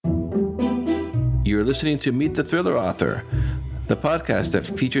You're listening to Meet the Thriller Author, the podcast that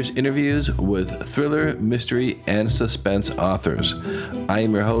features interviews with thriller, mystery, and suspense authors. I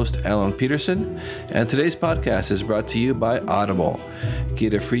am your host, Alan Peterson, and today's podcast is brought to you by Audible.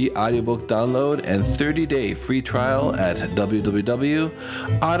 Get a free audiobook download and 30-day free trial at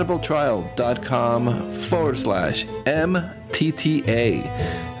www.audibletrial.com/MTTA.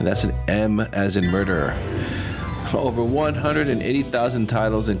 And that's an M as in murderer. Over 180,000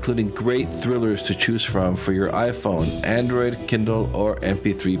 titles, including great thrillers to choose from for your iPhone, Android, Kindle, or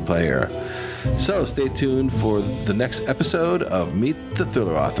MP3 player. So stay tuned for the next episode of Meet the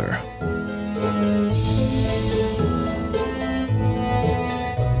Thriller Author.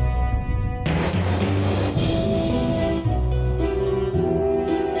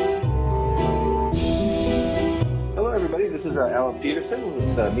 This is Alan Peterson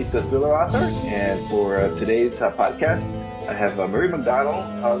with Meet the Thriller Author, and for today's podcast, I have Murray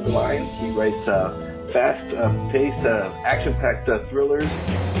McDonnell on the line. He writes fast-paced, action-packed thrillers,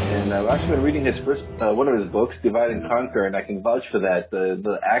 and I've actually been reading his first one of his books, Divide and Conquer, and I can vouch for that.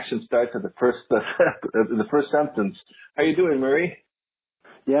 The action starts at the first the first sentence. How you doing, Murray?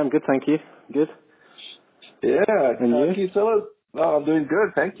 Yeah, I'm good, thank you. Good. Yeah, and you? Can you tell us? Oh, I'm doing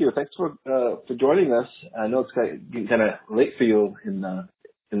good. Thank you. Thanks for joining us. I know it's kind of late for you in the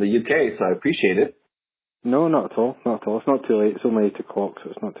UK, so I appreciate it. No, not at all. Not at all. It's not too late. It's only 8 o'clock, so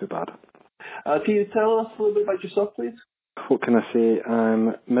it's not too bad. Can you tell us a little bit about yourself, please? What can I say?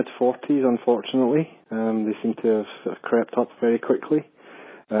 I'm mid-40s, unfortunately. They seem to have sort of crept up very quickly.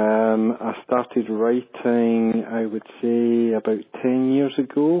 I started writing, I would say, about 10 years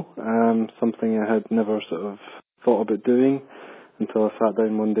ago. Something I had never sort of thought about doing until I sat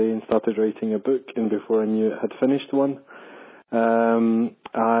down one day and started writing a book, and before I knew it, had finished one.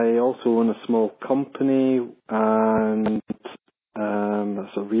 I also own a small company and a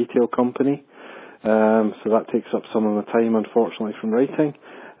sort of retail company, so that takes up some of my time, unfortunately, from writing,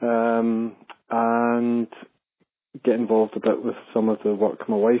 and get involved a bit with some of the work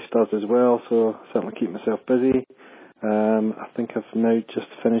my wife does as well, so I certainly keep myself busy. I think I've now just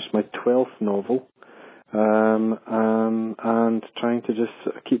finished my 12th novel. And trying to just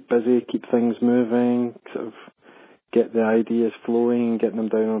sort of keep busy, keep things moving, sort of get the ideas flowing, getting them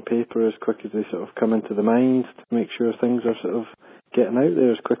down on paper as quick as they sort of come into the mind to make sure things are sort of getting out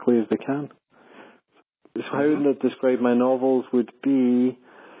there as quickly as they can. So how would I describe my novels would be,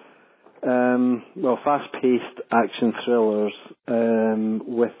 fast-paced action thrillers,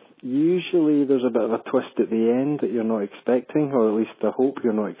 with usually there's a bit of a twist at the end that you're not expecting, or at least I hope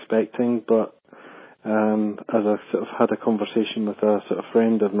you're not expecting, but as I sort of had a conversation with a sort of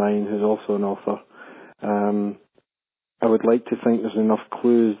friend of mine who's also an author, I would like to think there's enough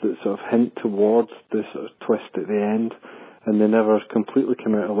clues that sort of hint towards the sort of twist at the end, and they never completely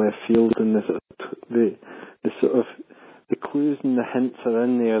come out of left field, and the clues and the hints are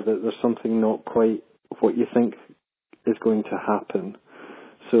in there that there's something not quite what you think is going to happen.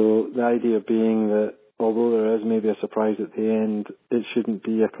 So the idea being that although there is maybe a surprise at the end, it shouldn't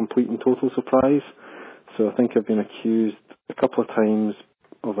be a complete and total surprise. So I think I've been accused a couple of times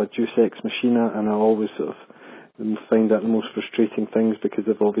of a Deus Ex Machina, and I always sort of find that the most frustrating things because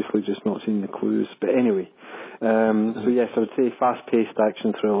I've obviously just not seen the clues. But anyway, so yes, I would say fast-paced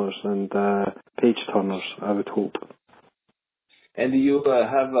action thrillers and page-turners, I would hope. And do you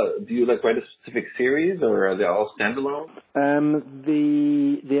write a specific series, or are they all standalone?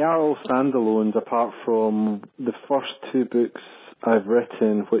 They are all standalones, apart from the first 2 books I've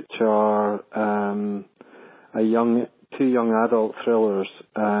written, which are two young adult thrillers,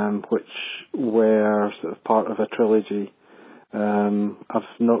 which were sort of part of a trilogy. I've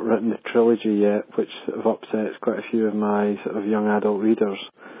not written the trilogy yet, which sort of upsets quite a few of my sort of young adult readers,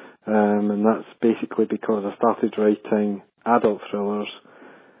 and that's basically because I started writing adult thrillers,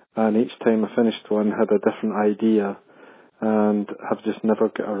 and each time I finished one had a different idea, and have just never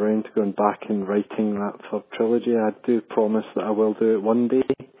got around to going back and writing that third trilogy. I do promise that I will do it one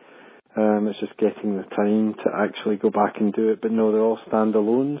day. It's just getting the time to actually go back and do it, but no, they're all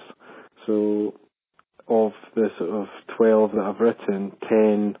standalones. So of the sort of 12 that I've written,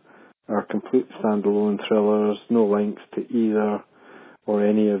 10 are complete standalone thrillers, no links to either or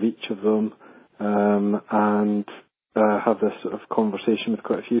any of each of them, and have this sort of conversation with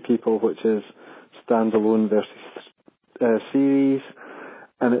quite a few people, which is standalone versus series,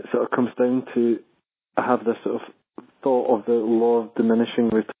 and it sort of comes down to, I have this sort of thought of the law of diminishing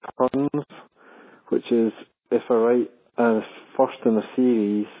returns, which is if I write first in a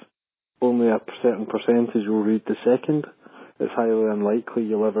series, only a certain percentage will read the second. It's highly unlikely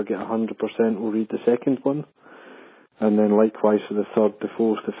you'll ever get 100% will read the second one. And then likewise for the third, the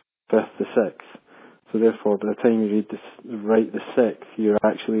fourth, the fifth, the sixth. So therefore, by the time you write the sixth, you're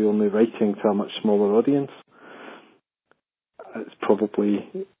actually only writing to a much smaller audience. It's probably,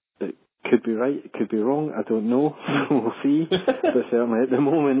 it could be right, it could be wrong, I don't know. We'll see. But certainly at the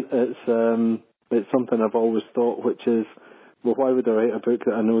moment, it's something I've always thought, which is, well, why would I write a book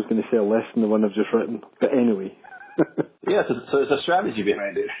that I know is going to sell less than the one I've just written? But anyway. Yeah, so it's a strategy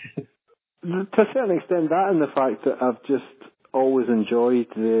behind it. To a certain extent, that and the fact that I've just always enjoyed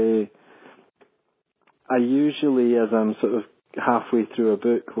I usually, as I'm sort of halfway through a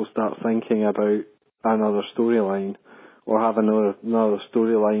book, will start thinking about another storyline, or have another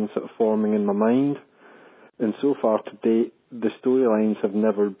storyline sort of forming in my mind. And so far to date, the storylines have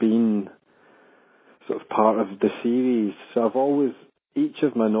never been sort of part of the series. So I've always, each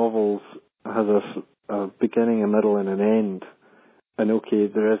of my novels has a beginning, a middle, and an end. And okay,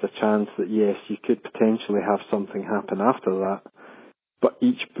 there is a chance that yes, you could potentially have something happen after that, but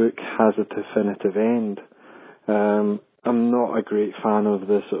each book has a definitive end. I'm not a great fan of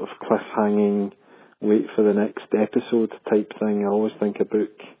the sort of cliffhanging, wait for the next episode type thing. I always think a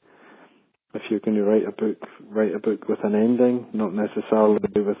book, if you're going to write a book with an ending, not necessarily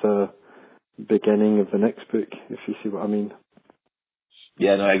with a beginning of the next book, if you see what I mean.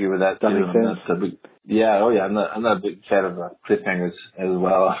 Yeah, no, I agree with that. That too. makes sense. I'm not a big fan of cliffhangers as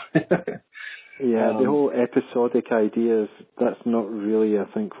well. Yeah, the whole episodic ideas, that's not really, I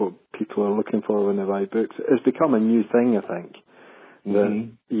think, what people are looking for when they buy books. It's become a new thing, I think. That,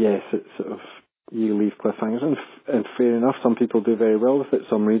 yes, it's sort of, you leave cliffhangers, and fair enough, some people do very well with it,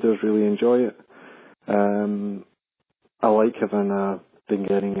 some readers really enjoy it. I like having a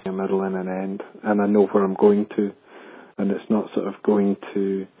beginning, a middle, and an end, and I know where I'm going to, and it's not sort of going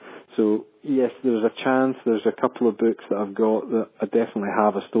to... So, yes, there's a chance, there's a couple of books that I've got that I definitely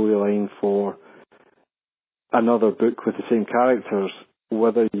have a storyline for another book with the same characters.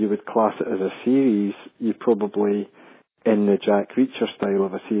 Whether you would class it as a series, you probably, in the Jack Reacher style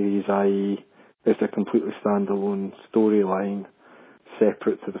of a series, i.e. it's a completely standalone storyline,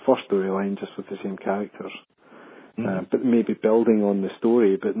 separate to the first storyline, just with the same characters. But maybe building on the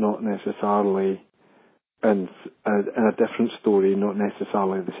story, but not necessarily in a different story, not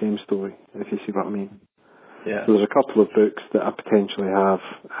necessarily the same story, if you see what I mean. Yeah. So there's a couple of books that I potentially have,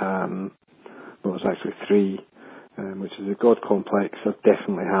 well, it's actually three, which is the God Complex. I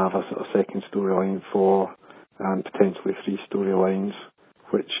definitely have a sort of second storyline for, and potentially three storylines,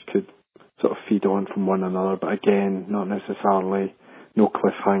 which could sort of feed on from one another, but again, not necessarily, no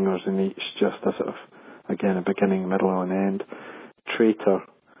cliffhangers in each, just a sort of, again, a beginning, middle, and end. Traitor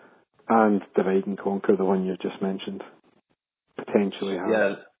and Divide and Conquer, the one you just mentioned, potentially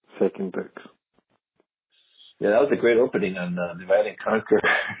have second books. Yeah, that was a great opening on Divide and Conquer.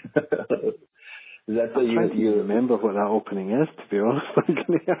 Is that I'm trying to remember what that opening is, to be honest. I'm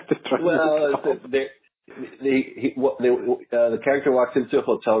going to have to try. Well, the character walks into a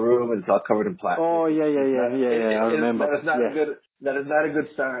hotel room and it's all covered in plastic. Oh, yeah, I remember. That is not a good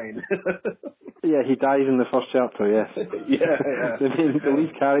sign. Yeah, he dies in the first chapter, yes. Yeah. The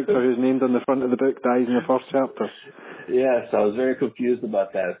lead character who's named on the front of the book dies in the first chapter. Yeah, so I was very confused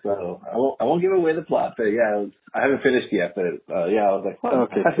about that. So I won't give away the plot, but yeah, I haven't finished yet. But I was like, oh,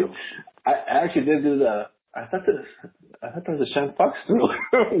 okay, cool. I actually did do I thought that was a Sean Fox thriller.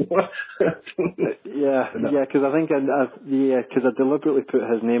 Because I think because I deliberately put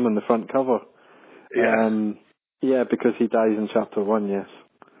his name on the front cover. Because he dies in chapter 1. Yes.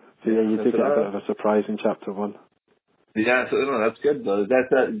 So you do get a bit of a surprise in chapter 1. Yeah, so no, that's good though.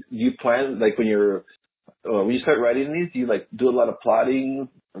 Do you plan like when you start writing these? Do you like do a lot of plotting,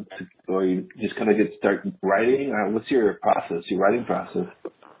 or you just kind of start writing? What's your process? Your writing process?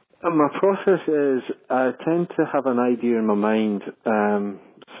 My process is I tend to have an idea in my mind.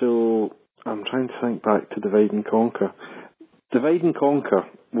 So I'm trying to think back to Divide and Conquer. Divide and Conquer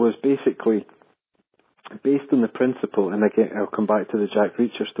was basically based on the principle, and again I'll come back to the Jack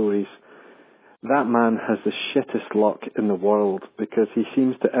Reacher stories. That man has the shittest luck in the world because he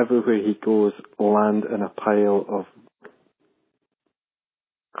seems to everywhere he goes land in a pile of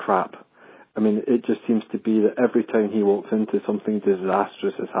crap. I mean, it just seems to be that every time he walks into something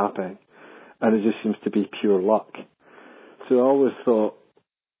disastrous is happening, and it just seems to be pure luck. So I always thought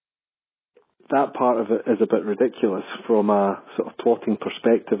that part of it is a bit ridiculous from a sort of plotting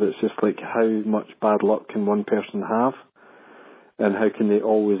perspective. It's just like how much bad luck can one person have? And how can they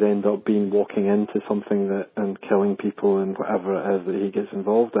always end up walking into something and killing people and whatever it is that he gets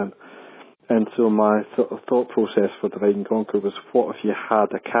involved in? And so my sort of thought process for Divide and Conquer was, what if you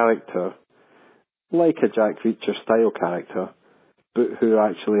had a character, like a Jack Reacher style character, but who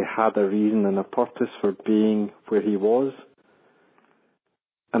actually had a reason and a purpose for being where he was?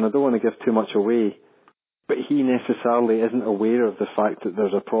 And I don't want to give too much away, but he necessarily isn't aware of the fact that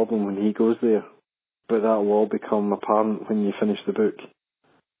there's a problem when he goes there. But that will all become apparent when you finish the book,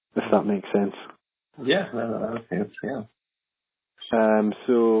 if that makes sense. Yeah, that makes sense, yeah.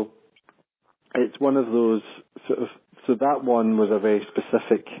 So it's one of those sort of, so that one was a very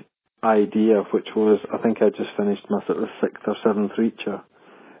specific idea, which was, I think I just finished my sort of 6th or 7th Reacher.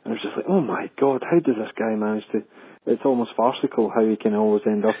 And I was just like, oh my God, how does this guy manage to, it's almost farcical how he can always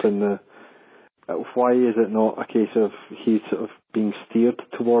end up in the, why is it not a case of he's sort of being steered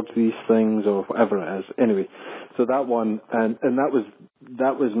towards these things or whatever it is. Anyway, so that one, and that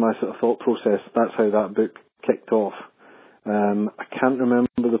was my sort of thought process. That's how that book kicked off. I can't remember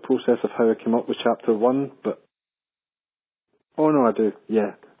the process of how I came up with chapter 1, but, oh no, I do,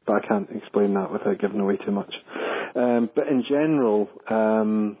 yeah, but I can't explain that without giving away too much. But in general,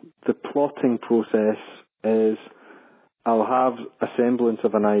 the plotting process is I'll have a semblance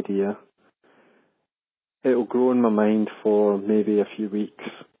of an idea. It'll grow in my mind for maybe a few weeks,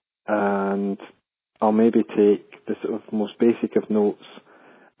 and I'll maybe take the sort of most basic of notes.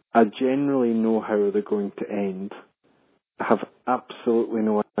 I generally know how they're going to end. I have absolutely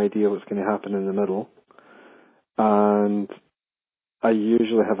no idea what's going to happen in the middle, and I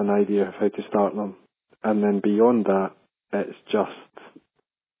usually have an idea of how to start them. And then beyond that, it's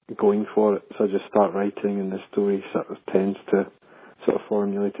just going for it. So I just start writing, and the story sort of tends to sort of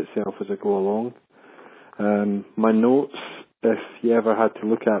formulate itself as I go along. My notes, if you ever had to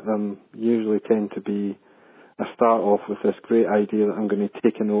look at them, usually tend to be, I start off with this great idea that I'm going to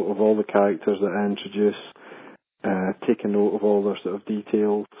take a note of all the characters that I introduce, take a note of all their sort of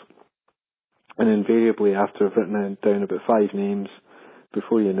details, and invariably after I've written down about 5 names,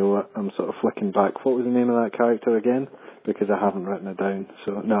 before you know it, I'm sort of flicking back, what was the name of that character again? Because I haven't written it down.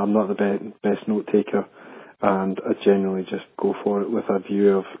 So no, I'm not the best note taker, and I generally just go for it with a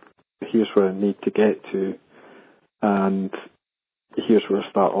view of, here's where I need to get to, and here's where I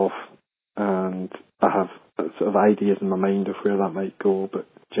start off, and I have sort of ideas in my mind of where that might go, but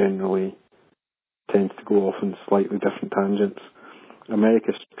generally tends to go off in slightly different tangents.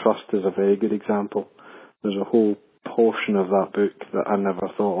 America's Trust is a very good example. There's a whole portion of that book that I never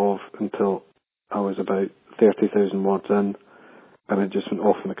thought of until I was about 30,000 words in, and it just went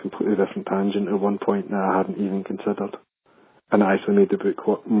off on a completely different tangent at one point that I hadn't even considered. And it actually made the book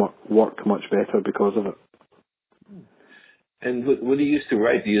work much better because of it. And what do you use to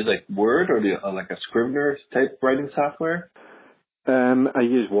write? Do you use like Word or do you like a Scrivener type writing software? I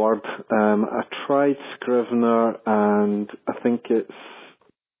use Word. I tried Scrivener, and I think it's,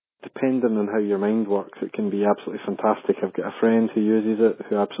 depending on how your mind works, it can be absolutely fantastic. I've got a friend who uses it,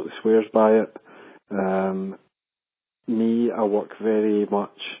 who absolutely swears by it. Me, I work very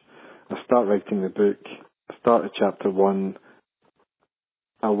much, I start writing the book, I start at chapter 1,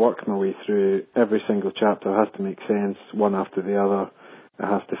 I work my way through. Every single chapter has to make sense, one after the other. It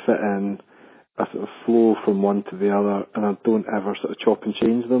has to fit in. I sort of flow from one to the other, and I don't ever sort of chop and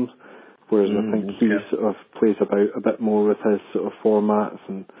change them. Whereas I think he sort of plays about a bit more with his sort of formats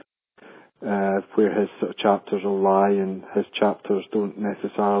and where his sort of chapters will lie, and his chapters don't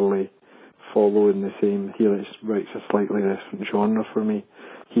necessarily follow in the same. He writes a slightly different genre for me.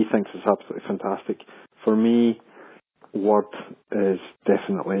 He thinks it's absolutely fantastic. For me, Word is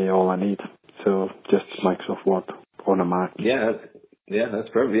definitely all I need. So just Microsoft Word on a Mac. Yeah, that's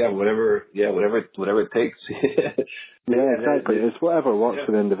perfect. Whatever it takes. Yeah, exactly. It's whatever works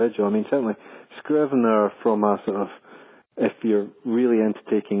for the individual. I mean, certainly Scrivener, from a sort of, if you're really into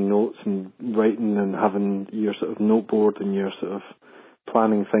taking notes and writing and having your sort of noteboard and your sort of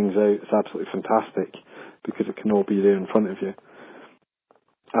planning things out, it's absolutely fantastic because it can all be there in front of you.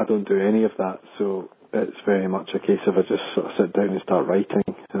 I don't do any of that, so it's very much a case of I just sort of sit down and start writing,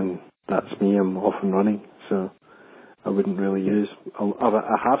 and that's me. I'm off and running, so I wouldn't really use.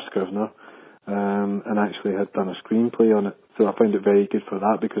 I have Scrivener, and actually had done a screenplay on it, so I found it very good for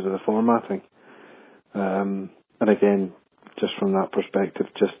that because of the formatting. And again, just from that perspective,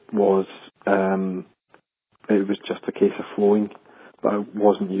 it was just a case of flowing, but I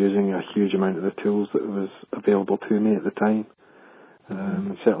wasn't using a huge amount of the tools that was available to me at the time.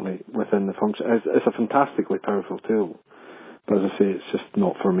 Certainly within the function. It's a fantastically powerful tool, but as I say, it's just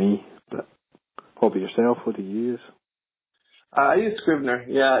not for me. But what about yourself? What do you use? I use Scrivener,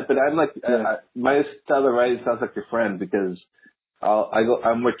 yeah, but I'm like, my style of writing sounds like your friend because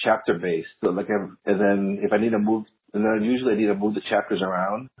I'm more chapter based. So like, and then if I need to move, and then usually I need to move the chapters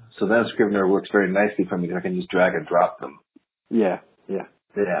around. So then Scrivener works very nicely for me because I can just drag and drop them. Yeah.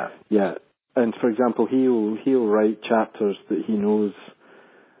 And for example, he'll write chapters that he knows.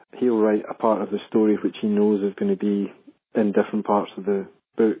 He'll write a part of the story which he knows is going to be in different parts of the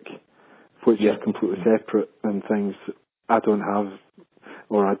book which is completely separate and things I don't have,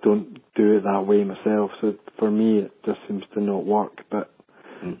 or I don't do it that way myself. So for me, it just seems to not work. But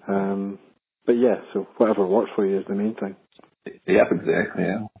yeah, so whatever works for you is the main thing. Yep, exactly.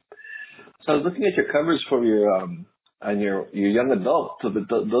 Yeah. So I was looking at your covers for your on your young adult. So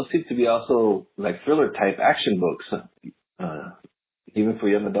those seem to be also like thriller type action books, even for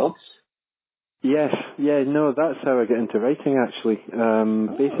young adults. Yes, yeah, no, that's how I get into writing actually.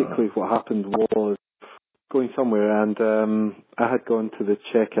 Basically what happened was going somewhere and I had gone to the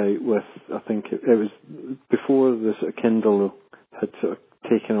checkout with, I think it was before the sort of Kindle had sort of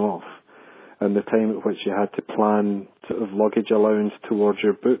taken off and the time at which you had to plan sort of luggage allowance towards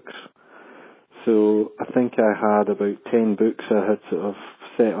your books. So I think I had about 10 books I had sort of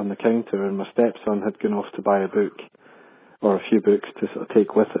set on the counter and my stepson had gone off to buy a book or a few books to sort of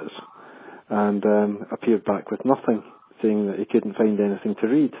take with us. And appeared back with nothing, saying that he couldn't find anything to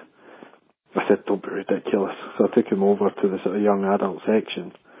read. I said, don't be ridiculous. So I took him over to the sort of young adult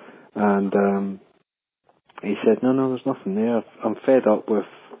section, and he said, no, there's nothing there. I'm fed up with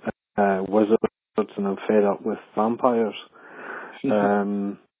wizards, and I'm fed up with vampires.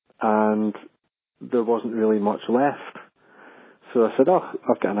 And there wasn't really much left. So I said,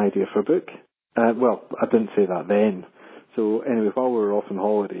 I've got an idea for a book. Well, I didn't say that then. So anyway, while we were off on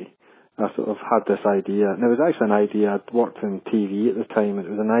holiday, I sort of had this idea, and it was actually an idea, I'd worked in TV at the time, and it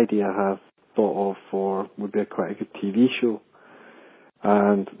was an idea I had thought of for, would be quite a good TV show.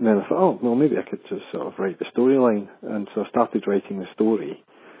 And then I thought, well, maybe I could just sort of write the storyline. And so I started writing the story.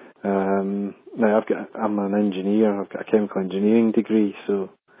 Now I'm an engineer, I've got a chemical engineering degree, so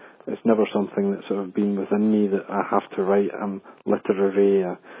it's never something that's sort of been within me that I have to write. I'm literary,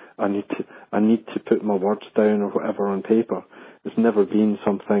 I need to put my words down or whatever on paper. It's never been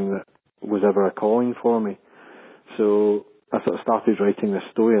something that was ever a calling for me. So I sort of started writing this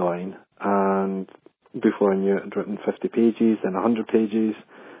storyline, and before I knew it, I'd written 50 pages, then 100 pages,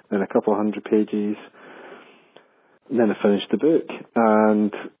 then a couple of 100 pages, and then I finished the book.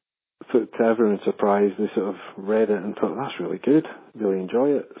 And so to everyone's surprise, they sort of read it and thought, that's really good, really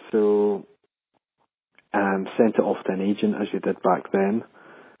enjoy it. So sent it off to an agent, as you did back then,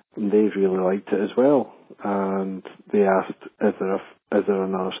 and they really liked it as well. And they asked, is there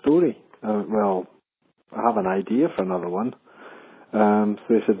another story? Well, I have an idea for another one. So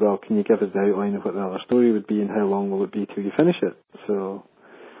they said, well, can you give us the outline of what the other story would be and how long will it be till you finish it? So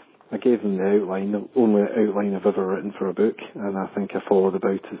I gave them the outline, the only outline I've ever written for a book, and I think I followed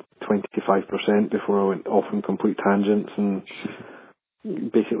about 25% before I went off on complete tangents and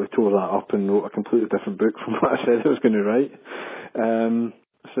basically tore that up and wrote a completely different book from what I said I was going to write.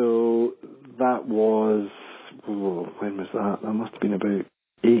 So that was, when was that? That must have been about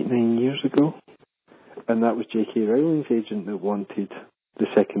 8-9 years ago. And that was J.K. Rowling's agent that wanted the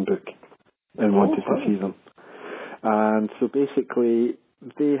second book and wanted to see them. And so basically,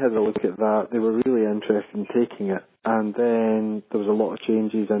 they had a look at that. They were really interested in taking it. And then there was a lot of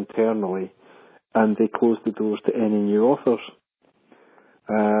changes internally, and they closed the doors to any new authors.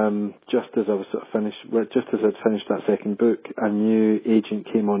 Just as I was sort of just as I'd finished that second book, a new agent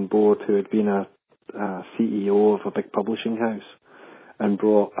came on board who had been a CEO of a big publishing house and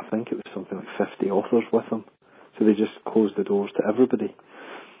brought, I think it was something like 50 authors with them. So they just closed the doors to everybody.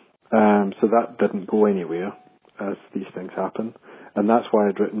 So that didn't go anywhere, as these things happen. And that's why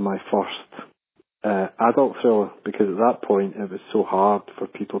I'd written my first adult thriller, because at that point it was so hard for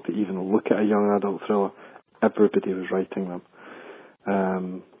people to even look at a young adult thriller. Everybody was writing them.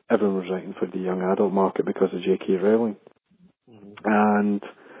 Everyone was writing for the young adult market because of J.K. Rowling. And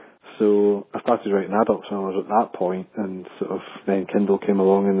so I started writing adult thrillers at that point, and sort of then Kindle came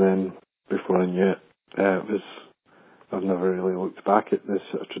along, and then before I knew it, I've never really looked back at this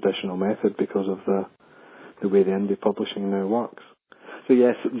sort of traditional method because of the way the indie publishing now works. So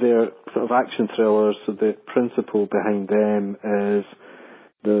yes, they're sort of action thrillers. So the principle behind them is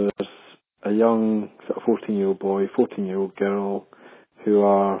there's a young sort of 14-year-old boy, 14-year-old girl who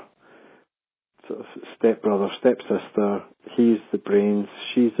are sort of stepbrother, stepsister. He's the brains,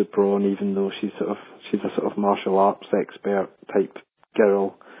 she's the brawn, even though she's a sort of martial arts expert type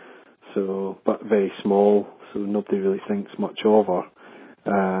girl. So, but very small, so nobody really thinks much of her.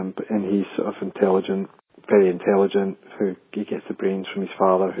 And he's sort of intelligent, very intelligent, who he gets the brains from his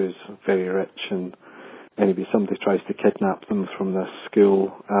father, who's very rich. And anyway, somebody tries to kidnap them from this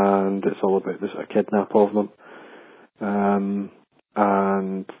school, and it's all about the sort of kidnap of them.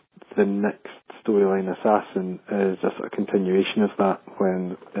 And the next storyline, Assassin, is a sort of continuation of that,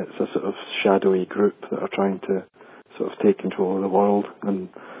 when it's a sort of shadowy group that are trying to sort of take control of the world, and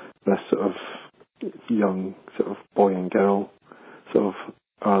this sort of young sort of boy and girl sort of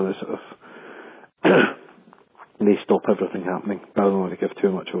are the sort of everything happening. I don't want to give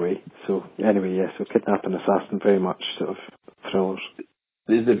too much away. So anyway, yeah, so Kidnap and Assassin, very much sort of thrillers.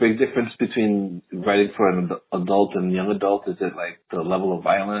 Is there a big difference between writing for an adult and young adult? Is it like the level of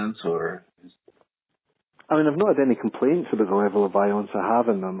violence or? I mean, I've not had any complaints about the level of violence I have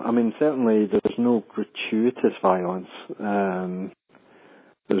in them. I mean, certainly there's no gratuitous violence.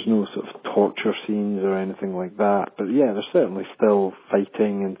 There's no sort of torture scenes or anything like that. But yeah, there's certainly still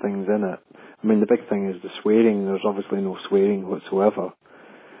fighting and things in it. I mean, the big thing is the swearing. There's obviously no swearing whatsoever.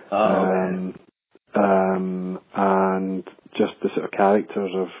 Oh, okay. And just the sort of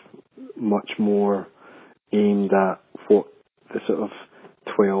characters are much more aimed at what the sort of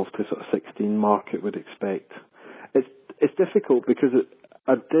 12 to sort of 16 market would expect. It's difficult because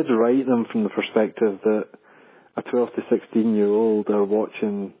I did write them from the perspective that a 12 to 16 year old are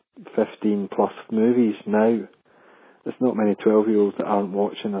watching 15 plus movies now. There's not many 12-year-olds that aren't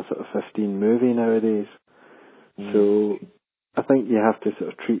watching a sort of 15 movie nowadays. So I think you have to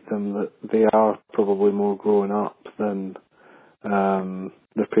sort of treat them that they are probably more grown up than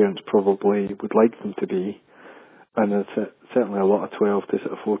their parents probably would like them to be. And there's certainly a lot of 12 to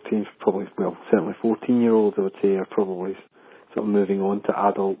sort of 14, probably, well, certainly 14-year-olds I would say are probably sort of moving on to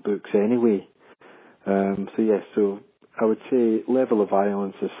adult books anyway. So yes, so I would say level of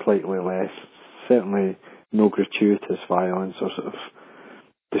violence is slightly less. Certainly no gratuitous violence or sort of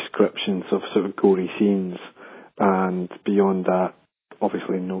descriptions of sort of gory scenes, and beyond that,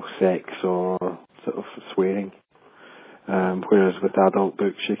 obviously no sex or sort of swearing. Whereas with adult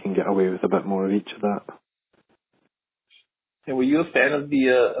books, you can get away with a bit more of each of that. And were you a fan of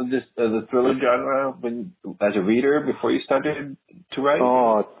the thriller genre as a reader before you started to write?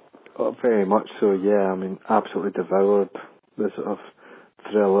 Oh, very much so. Yeah, I mean, absolutely devoured the sort of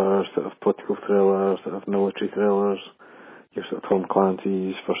thrillers, sort of political thrillers, sort of military thrillers. Your sort of Tom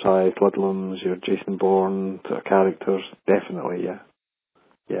Clancy's, Forsyth, Ludlums, your Jason Bourne sort of characters. Definitely, yeah,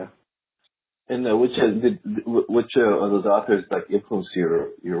 yeah. And which of those authors like influenced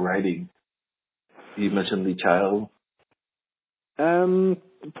your writing? You mentioned Lee Child.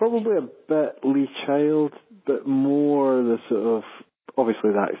 Probably a bit Lee Child, but more the sort of,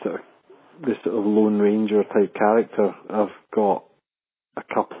 obviously that sort of, the sort of Lone Ranger type character. I've got a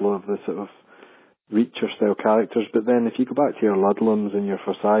couple of the sort of Reacher style characters, but then if you go back to your Ludlums and your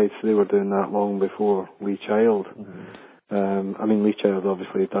Forsyths, they were doing that long before Lee Child. Mm-hmm. I mean, Lee Child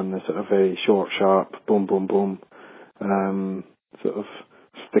obviously done this sort of very short, sharp, boom, boom, boom, sort of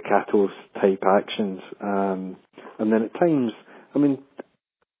staccato type actions. And then at times, I mean,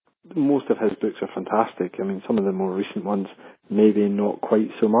 most of his books are fantastic. I mean, some of the more recent ones, maybe not quite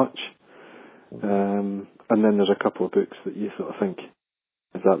so much. And then there's a couple of books that you sort of think,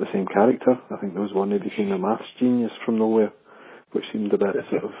 is that the same character? I think there was one who became a maths genius from nowhere, which seemed a bit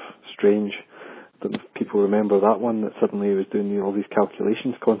sort of strange. I don't know if people remember that one, that suddenly he was doing all these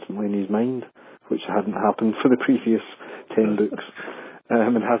calculations constantly in his mind, which hadn't happened for the previous 10 books.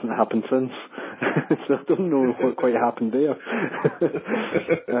 And hasn't happened since. So I don't know what quite happened there.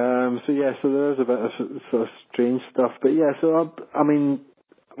 So yeah, so there is a bit of sort of strange stuff. But yeah, so I mean,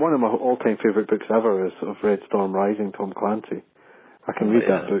 one of my all-time favourite books ever is sort of Red Storm Rising, Tom Clancy. I can read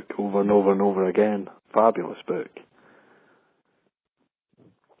that book over and over and over again. Fabulous book.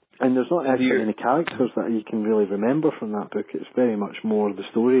 And there's not actually any characters that you can really remember from that book. It's very much more the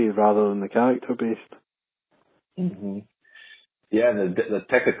story rather than the character based. Mm-hmm. Yeah, the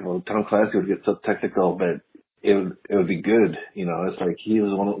technical, Tom Clancy would get so technical, but it would be good. You know, it's like he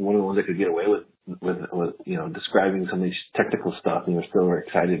was one of the ones that could get away with you know, describing some of these technical stuff, and you're still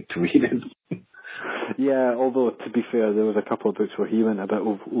excited to read it. Yeah, although to be fair, there was a couple of books where he went a bit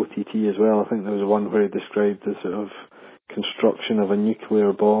of OTT as well. I think there was one where he described the sort of construction of a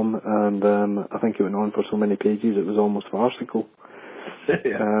nuclear bomb, and I think it went on for so many pages it was almost farcical.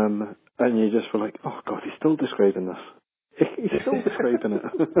 Yeah. And you just were like, oh God, he's still describing this. He's still describing it.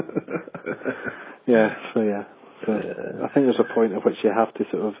 Yeah, so yeah. So I think there's a point at which you have to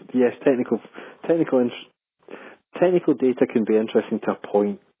sort of, yes, technical data can be interesting to a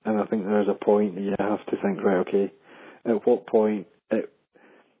point, and I think there's a point that you have to think, right, okay, at what point,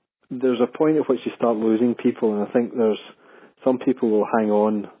 there's a point at which you start losing people, and I think there's some people will hang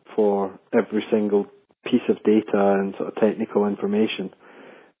on for every single piece of data and sort of technical information,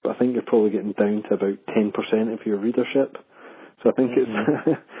 but I think you're probably getting down to about 10% of your readership. So I think it's,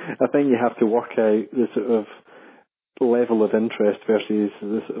 I think you have to work out the sort of level of interest versus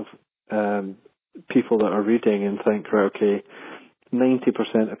the sort of people that are reading and think, right, okay,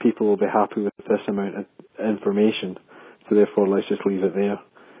 90% of people will be happy with this amount of information, so therefore let's just leave it there.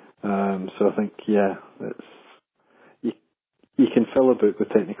 So I think, yeah, you can fill a book with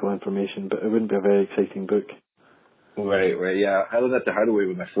technical information, but it wouldn't be a very exciting book. Right, right. Yeah, I learned that the hard way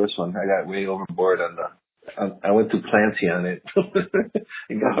with my first one. I got way overboard on the. I went too planty on it.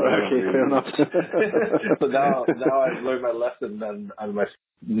 It got Okay, fair enough. so now I've learned my lesson on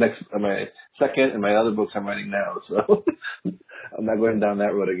my second and my other books I'm writing now. So I'm not going down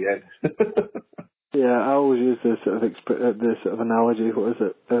that road again. Yeah, I always use this sort of this sort of analogy. What is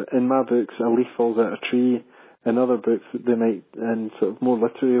it? In my books, a leaf falls out of a tree. In other books, they might, in sort of more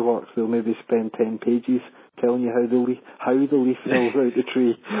literary works, they'll maybe spend 10 pages telling you how the leaf falls out the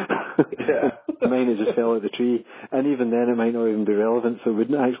tree. Yeah. Mine it just fell out the tree, and even then, it might not even be relevant. So it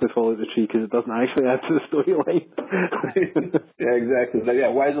wouldn't actually fall out the tree because it doesn't actually add to the storyline. Yeah, exactly. Like, yeah,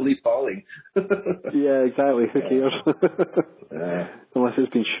 why is the leaf falling? Yeah, exactly. Who cares? Yeah. Unless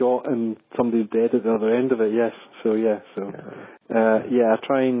it's been shot and somebody's dead at the other end of it, yes. So yeah, yeah, I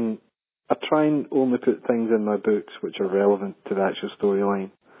try and only put things in my books which are relevant to the actual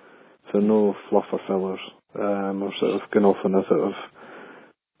storyline. So no fluff or fillers, or sort of going off on a sort of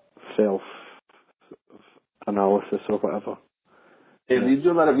self analysis or whatever. And you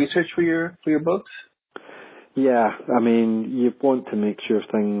do a lot of research for your books? Yeah, I mean, you want to make sure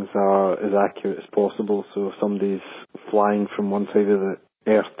things are as accurate as possible. So if somebody's flying from one side of the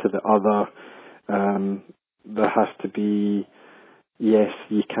earth to the other, there has to be, yes,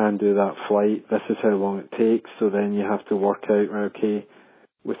 you can do that flight. This is how long it takes. So then you have to work out, okay,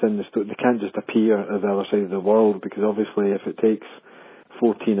 within the story, they can't just appear at the other side of the world, because obviously if it takes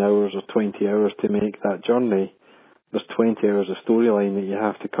 14 hours or 20 hours to make that journey, there's 20 hours of storyline that you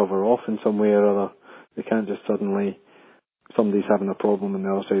have to cover off in some way or other. They can't just suddenly, somebody's having a problem on the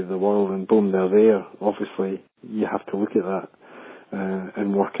other side of the world and boom, they're there. Obviously, you have to look at that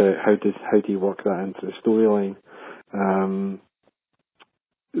and work out how do you work that into the storyline.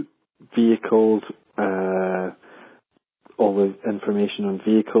 Vehicles, all the information on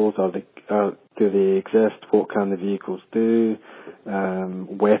vehicles, do they exist? What can the vehicles do?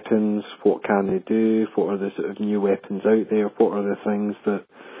 Weapons, what can they do? What are the sort of new weapons out there? What are the things that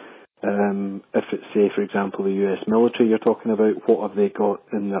if it's, say, for example, the US military you're talking about, what have they got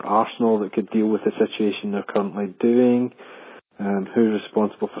in their arsenal that could deal with the situation they're currently doing? Who's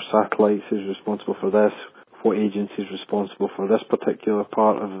responsible for satellites? Who's responsible for this? What agency is responsible for this particular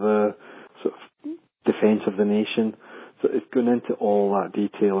part of the sort of defence of the nation? So it's going into all that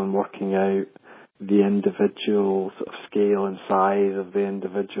detail and working out the individual sort of scale and size of the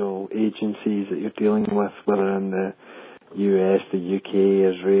individual agencies that you're dealing with, whether in the US, the UK,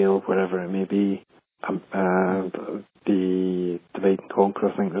 Israel, wherever it may be. The Divide and Conquer,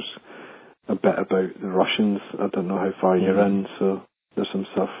 I think there's a bit about the Russians. I don't know how far you're in, so there's some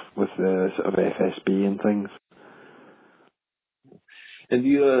stuff with the sort of FSB and things. And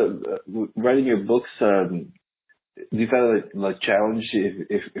you, writing your books, do you find it like challenge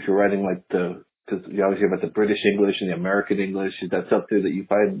if you're writing like because you always hear about the British English and the American English, is that something that you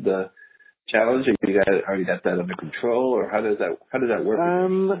find challenge, or you already got that under control, or how does that work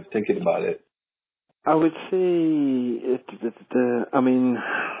when you're thinking about it? I would say I mean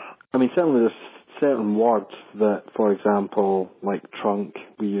certainly there's certain words that, for example, like trunk,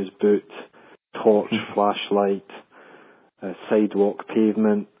 we use boot, torch, flashlight, sidewalk,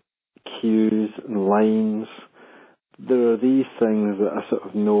 pavement, cues and lines. There are these things that I sort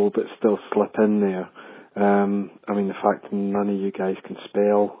of know but still slip in there. I mean, the fact that none of you guys can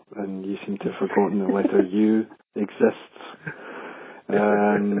spell and you seem to have forgotten the letter U exists.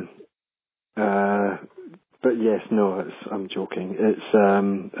 But yes, no, I'm joking.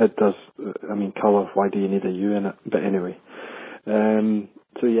 It does, I mean, colour, why do you need a U in it? But anyway.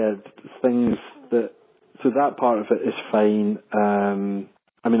 So yeah, things so that part of it is fine.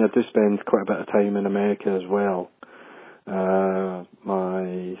 I mean, I do spend quite a bit of time in America as well.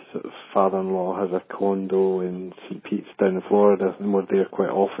 My sort of father-in-law has a condo in St. Pete's down in Florida, and we're there quite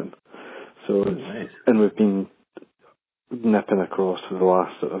often. So nice. And we've been nipping across for the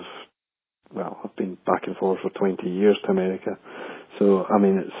last sort of, well, I've been back and forth for 20 years to America. So I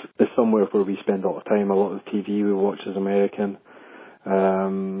mean, it's somewhere where we spend a lot of time. A lot of the TV we watch is American.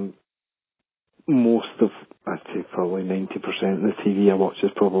 Most of, I'd say probably 90% of the TV I watch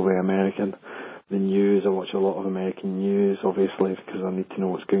is probably American. The news, I watch a lot of American news, obviously, because I need to know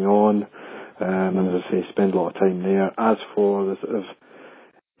what's going on. And as I say, spend a lot of time there. As for the sort of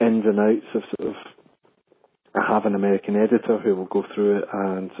ins and outs of sort of, I have an American editor who will go through it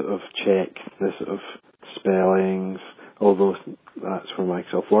and sort of check the sort of spellings, although that's where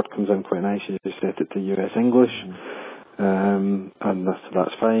Microsoft Word comes in quite nice. You just set it to US English, and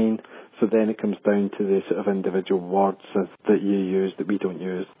that's fine. So then it comes down to the sort of individual words that you use that we don't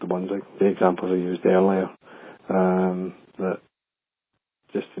use, the examples I used earlier, that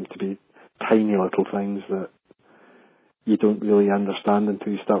just seem to be tiny little things that you don't really understand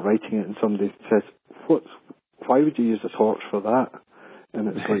until you start writing it, and somebody says, why would you use a torch for that? And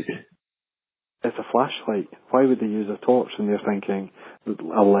it's like, it's a flashlight. Why would they use a torch? And they're thinking,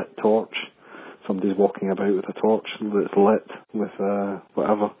 a lit torch. Somebody's walking about with a torch that's lit with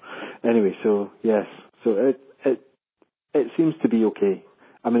whatever. Anyway, so yes, so it seems to be okay.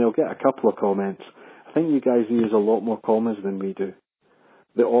 I mean, I'll get a couple of comments. I think you guys use a lot more commas than we do.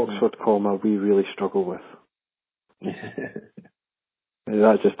 The Oxford comma we really struggle with.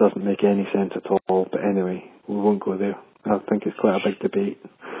 That just doesn't make any sense at all. But anyway, we won't go there. I think it's quite a big debate.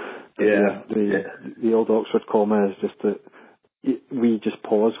 The old Oxford comma is just that we just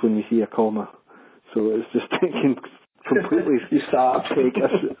pause when we see a comma. So it's just taking completely you stop. Take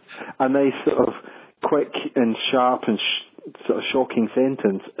a nice sort of quick and sharp and sort of shocking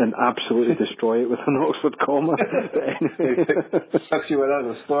sentence and absolutely destroy it with an Oxford comma. But anyway. Sucks you out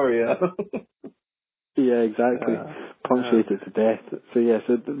of the story, huh? Yeah, exactly. Punctuated to death. So yeah,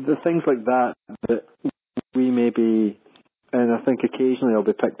 so the things like that we maybe, and I think occasionally I'll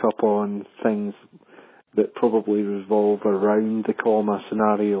be picked up on things that probably revolve around the comma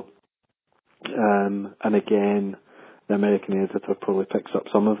scenario. And again, the American editor probably picks up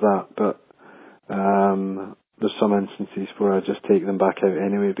some of that, but there's some instances where I just take them back out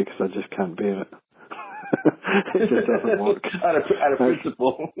anyway because I just can't bear it. It just doesn't work. out of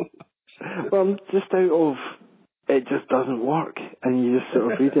principle. Well, just out of, it just doesn't work. And you just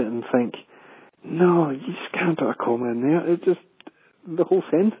sort of read it and think, no, you just can't put a comma in there. It just, the whole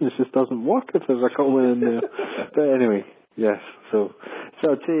sentence just doesn't work if there's a comma in there. But anyway, yes. So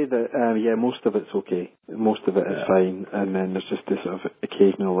I'd say that, most of it's okay. Most of it is fine. And then there's just this sort of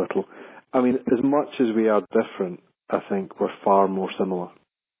occasional little, I mean, as much as we are different, I think we're far more similar.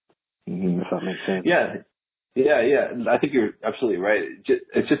 If that makes sense. Yeah. I think you're absolutely right.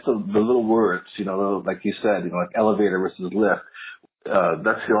 It's just the little words, like you said, like elevator versus lift.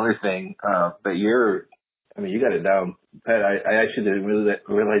 That's the only thing. But you got it down, Pat. I actually didn't really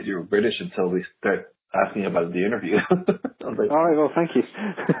realize you were British until we start asking about the interview. I was like, all right, well, thank you.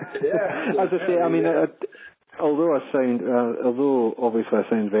 Yeah. As I say, I mean, although obviously I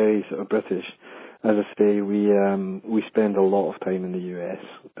sound very sort of British, as I say, we spend a lot of time in the US,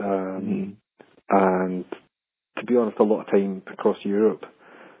 and to be honest, a lot of time across Europe.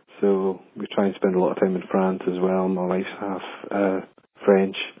 So we try and spend a lot of time in France as well. My wife's half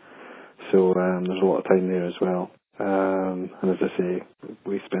French, so there's a lot of time there as well. And as I say,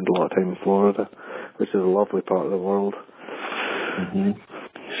 we spend a lot of time in Florida, which is a lovely part of the world.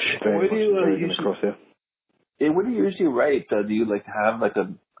 Where do you usually write? Do you like have like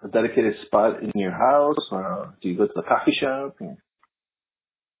a dedicated spot in your house, or do you go to the coffee shop?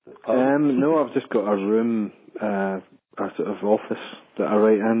 No, I've just got a room, a sort of office that I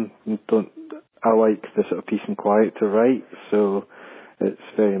write in. I like the sort of peace and quiet to write, so it's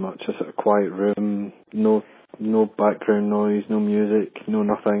very much a sort of quiet room, no background noise, no music, no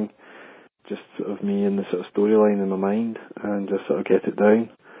nothing, just sort of me and the sort of storyline in my mind, and just sort of get it down.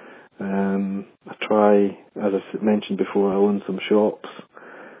 I try, as I mentioned before, I own some shops,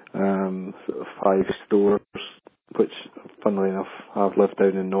 sort of 5 stores, which, funnily enough, I've lived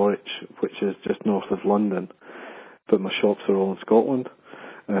down in Norwich, which is just north of London, but my shops are all in Scotland,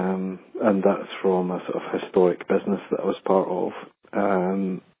 and that's from a sort of historic business that I was part of.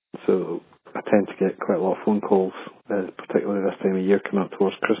 So I tend to get quite a lot of phone calls, particularly this time of year coming up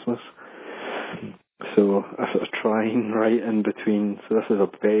towards Christmas. So I sort of try and write in between. So this is a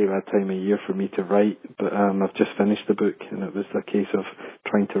very bad time of year for me to write, but I've just finished the book, and it was a case of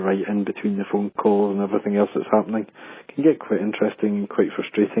trying to write in between the phone calls and everything else that's happening. It can get quite interesting and quite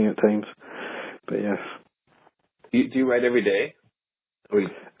frustrating at times. But yes. Do you write every day?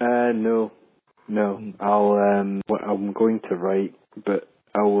 No. I'm going to write, but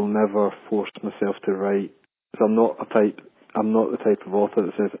I will never force myself to write. So I'm not the type of author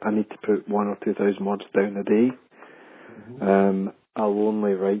that says I need to put 1,000 or 2,000 words down a day. I'll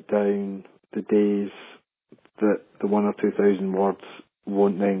only write down the days that the 1,000 or 2,000 words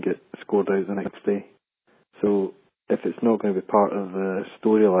won't then get scored out the next day. So if it's not going to be part of the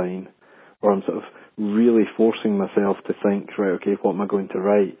storyline, or I'm sort of really forcing myself to think, right, okay, what am I going to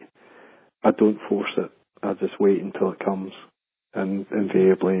write? I don't force it. I just wait until it comes. And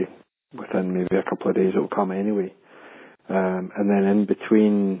invariably, within maybe a couple of days, it will come anyway. And then in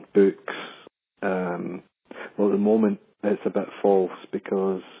between books, well, at the moment it's a bit false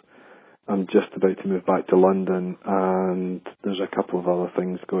because I'm just about to move back to London, and there's a couple of other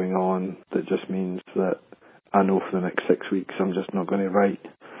things going on that just means that I know for the next 6 weeks I'm just not going to write.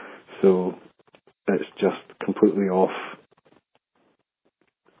 So it's just completely off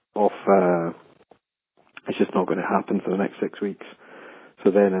it's just not going to happen for the next 6 weeks.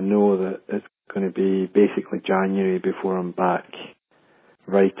 So then I know that it's going to be basically January before I'm back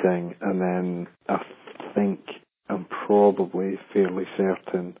writing, and then I think I'm probably fairly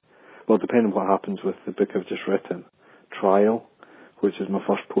certain, well, depending on what happens with the book I've just written, Trial, which is my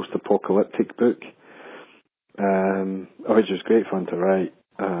first post-apocalyptic book, which is great fun to write,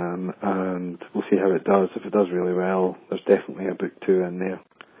 and we'll see how it does. If it does really well, there's definitely a book 2 in there.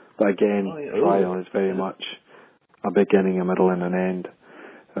 But again, Trial is very much a beginning, a middle, and an end.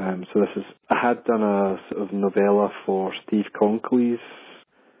 So this is, I had done a sort of novella for Steve Conkley's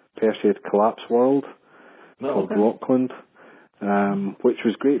Perseid Collapse World called Rockland, which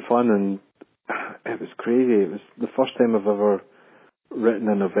was great fun, and it was crazy. It was the first time I've ever written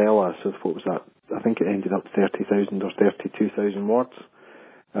a novella, so what was that? I think it ended up 30,000 or 32,000 words.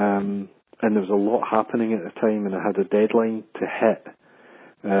 And there was a lot happening at the time, and I had a deadline to hit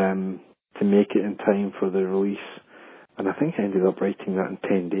to make it in time for the release. And I think I ended up writing that in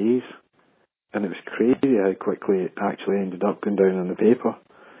 10 days. And it was crazy how quickly it actually ended up going down on the paper.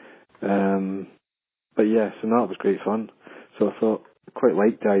 But yeah, so that was great fun. So I thought, I quite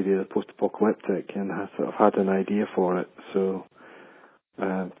liked the idea of post-apocalyptic, and I sort of had an idea for it. So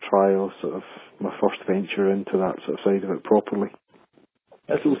Trial, sort of my first venture into that sort of side of it properly.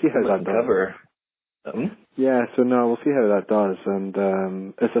 So we'll see how that does. Yeah, so no, we'll see how that does.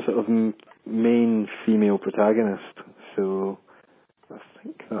 And it's a sort of main female protagonist. So I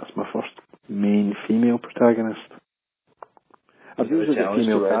think that's my first main female protagonist. I've usually got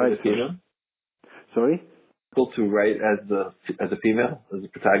female characters. Sorry? Cool to write as a female, as a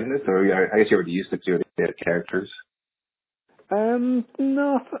protagonist, or I guess you're already used to doing characters.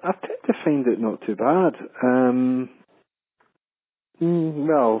 No, I tend to find it not too bad.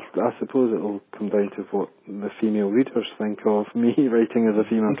 Well, I suppose it'll come down to what the female readers think of me writing as a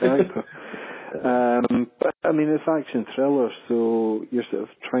female character. But I mean, it's action thriller, so you're sort of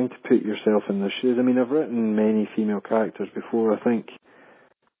trying to put yourself in their shoes. I mean, I've written many female characters before. I think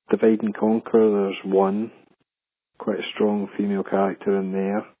Divide and Conquer, there's one quite a strong female character in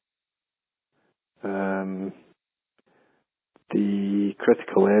there. The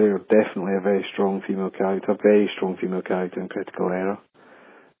Critical Error, definitely a very strong female character, very strong female character in Critical Error.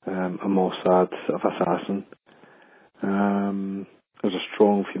 A Mossad sort of assassin. There's a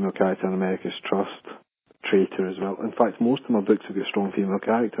strong female character in America's Trust, Traitor as well. In fact, most of my books have got strong female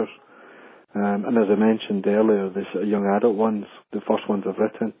characters. And as I mentioned earlier, the sort of young adult ones, the first ones I've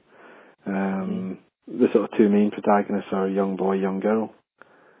written, the sort of two main protagonists are young boy, young girl.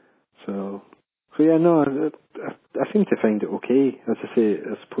 So yeah, no, I seem to find it okay. As I say,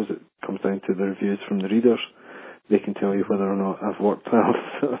 I suppose it comes down to the reviews from the readers. They can tell you whether or not I've worked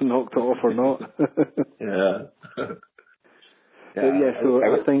well, knocked it off or not. Yeah. So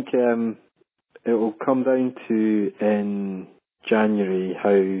I think it will come down to in January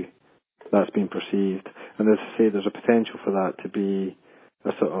how that's been perceived. And as I say, there's a potential for that to be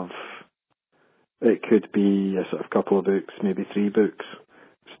a sort of, it could be a sort of couple of books, maybe 3 books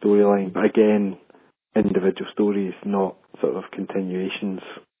storyline. But again, individual stories, not sort of continuations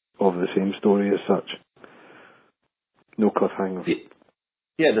of the same story as such. No cliffhanger.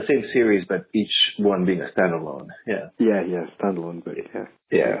 Yeah, the same series, but each one being a standalone. Yeah. Yeah, standalone book.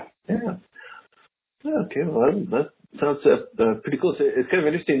 Yeah. Okay, well that sounds pretty cool. So it's kind of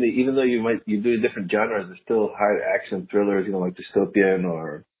interesting that even though you do different genres, it's still hard action thrillers, like dystopian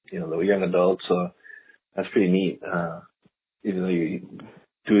or the young adults. So that's pretty neat. Even though you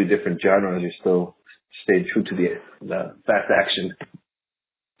do different genres, you still stay true to the fast action.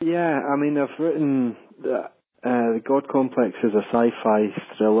 Yeah, I mean, I've written The God Complex is a sci-fi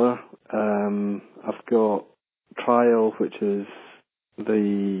thriller. I've got Trial, which is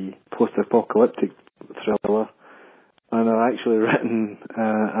the post-apocalyptic thriller, and I've actually written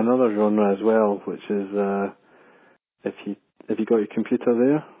another genre as well, which is if you got your computer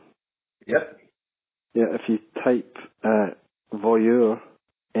there. Yep. Yeah, if you type Voyeur,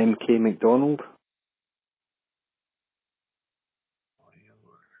 M.K. McDonald.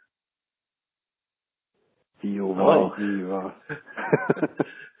 V-O-Y-E-U-R.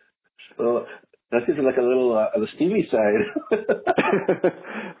 Well, that seems like a little on the steamy side.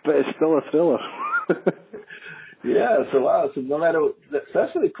 But it's still a thriller. Yeah, so wow, so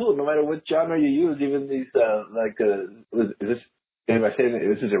that's really cool. No matter what genre you use, even these am I saying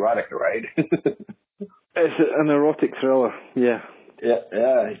this is erotica, right? It's an erotic thriller. Yeah.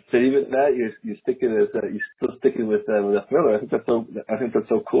 Yeah. So even that you're still sticking with a thriller. I think that's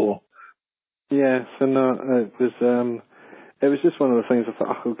so cool. Yeah. So no, it was just one of the things I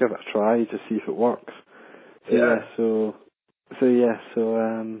thought I'll give it a try to see if it works. So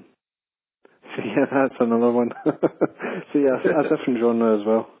So yeah, that's another one. So yeah, a different genre as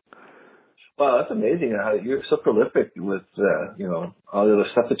well. Wow, that's amazing. You're so prolific with all the other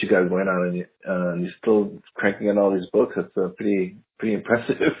stuff that you got going on, and you're still cranking out all these books. That's pretty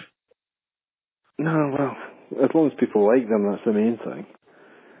impressive. No, well, as long as people like them, that's the main thing.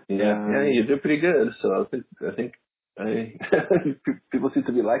 Yeah, you do pretty good. So I think people seem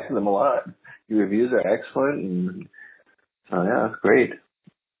to be liking them a lot. Your reviews are excellent, and so yeah, that's great.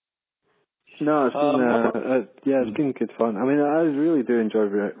 No, it's been good fun. I mean, I really do enjoy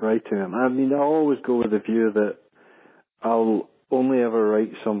writing them. I mean, I always go with the view that I'll only ever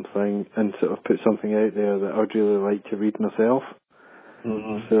write something and sort of put something out there that I'd really like to read myself.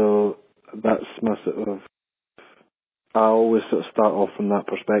 Mm-hmm. So that's my sort of, I always sort of start off from that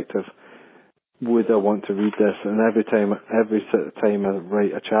perspective. Would I want to read this? And every sort of time I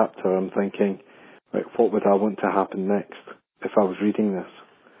write a chapter, I'm thinking, like, what would I want to happen next if I was reading this?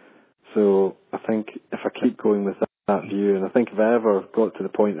 So I think if I keep going with that view, and I think if I ever got to the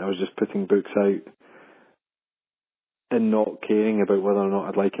point I was just putting books out and not caring about whether or not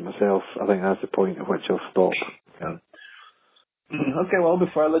I'd like it myself, I think that's the point at which I'll stop. Yeah. Okay, well,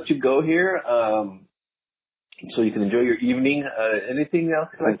 before I let you go here, so you can enjoy your evening, anything else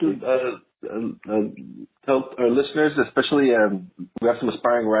you'd like to tell our listeners, especially we have some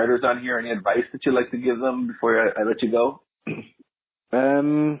aspiring writers on here, any advice that you'd like to give them before I let you go?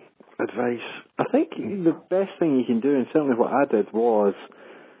 Advice. I think the best thing you can do, and certainly what I did, was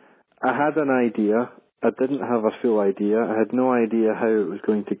I had an idea. I didn't have a full idea. I had no idea how it was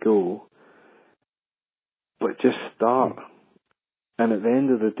going to go. But just start. And at the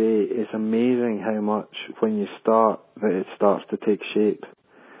end of the day, it's amazing how much when you start that it starts to take shape.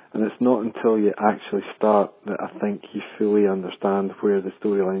 And it's not until you actually start that I think you fully understand where the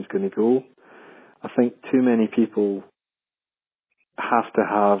storyline's going to go. I think too many people have to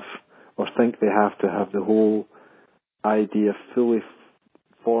have, or think they have to have, the whole idea fully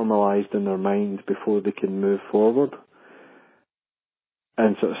formalised in their mind before they can move forward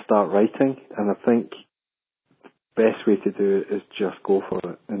and sort of start writing. And I think the best way to do it is just go for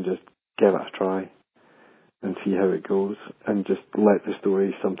it and just give it a try and see how it goes, and just let the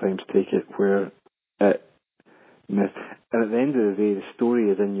story sometimes take it where it. And at the end of the day, the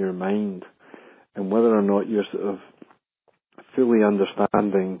story is in your mind, and whether or not you're sort of fully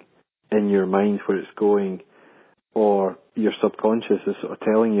understanding in your mind where it's going, or your subconscious is sort of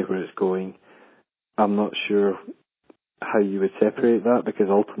telling you where it's going, I'm not sure how you would separate that, because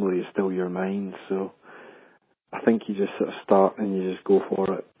ultimately it's still your mind. So I think you just sort of start and you just go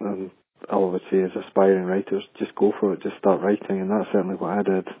for it. And all I would say is, aspiring writers, just go for it, just start writing. And that's certainly what I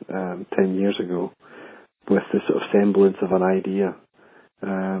did 10 years ago, with the sort of semblance of an idea.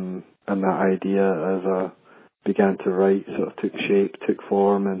 And that idea, as I began to write, sort of took shape, took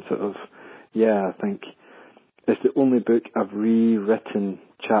form, and sort of, I think it's the only book I've rewritten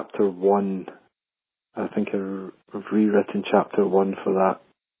chapter 1. I think I've rewritten chapter 1 for that.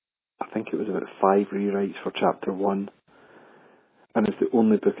 I think it was about 5 rewrites for chapter 1. And it's the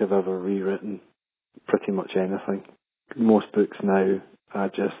only book I've ever rewritten pretty much anything. Most books now, I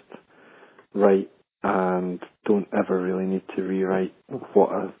just write and don't ever really need to rewrite what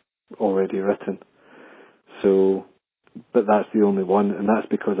I've already written. So, but that's the only one, and that's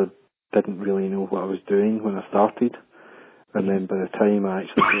because I didn't really know what I was doing when I started. And then by the time I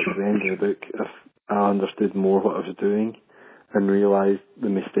actually got to the end of the book, I understood more what I was doing and realised the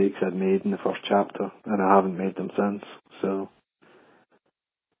mistakes I'd made in the first chapter, and I haven't made them since. So,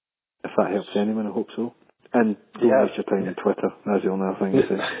 if that helps anyone, I hope so. And don't waste your time on Twitter. That's the only other thing to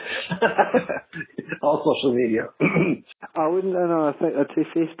say. All social media. I wouldn't. No, I'd say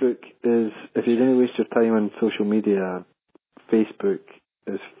Facebook is. If you're going to waste your time on social media, Facebook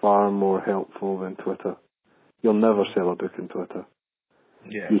is far more helpful than Twitter. You'll never sell a book on Twitter.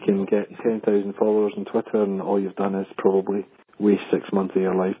 Yeah. You can get 10,000 followers on Twitter, and all you've done is probably waste 6 months of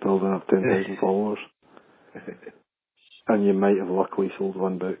your life building up 10,000 followers. And you might have luckily sold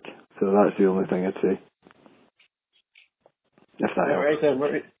one book. So that's the only thing I'd say. If that helps.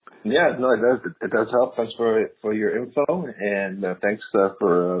 Right. Yeah, no, it does. It does help. Thanks for your info, and thanks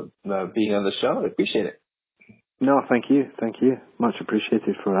for being on the show. I appreciate it. No, thank you. Thank you. Much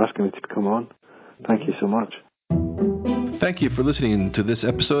appreciated for asking me to come on. Thank you so much. Thank you for listening to this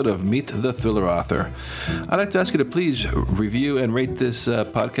episode of Meet the Thriller Author. I'd like to ask you to please review and rate this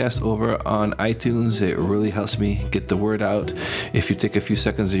podcast over on iTunes. It really helps me get the word out. If you take a few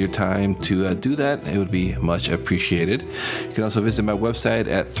seconds of your time to do that, it would be much appreciated. You can also visit my website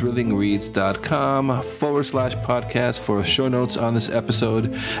at thrillingreads.com/podcast for show notes on this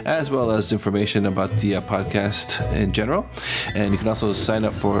episode, as well as information about the podcast in general. And you can also sign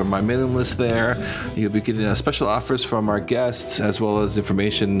up for my mailing list there. You'll be getting special offers from our guests, as well as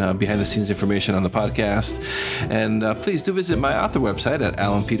information, behind-the-scenes information on the podcast. And please do visit my author website at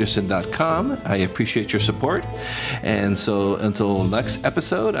alanpeterson.com. I appreciate your support. And so until next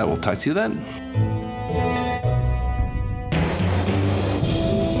episode, I will talk to you then.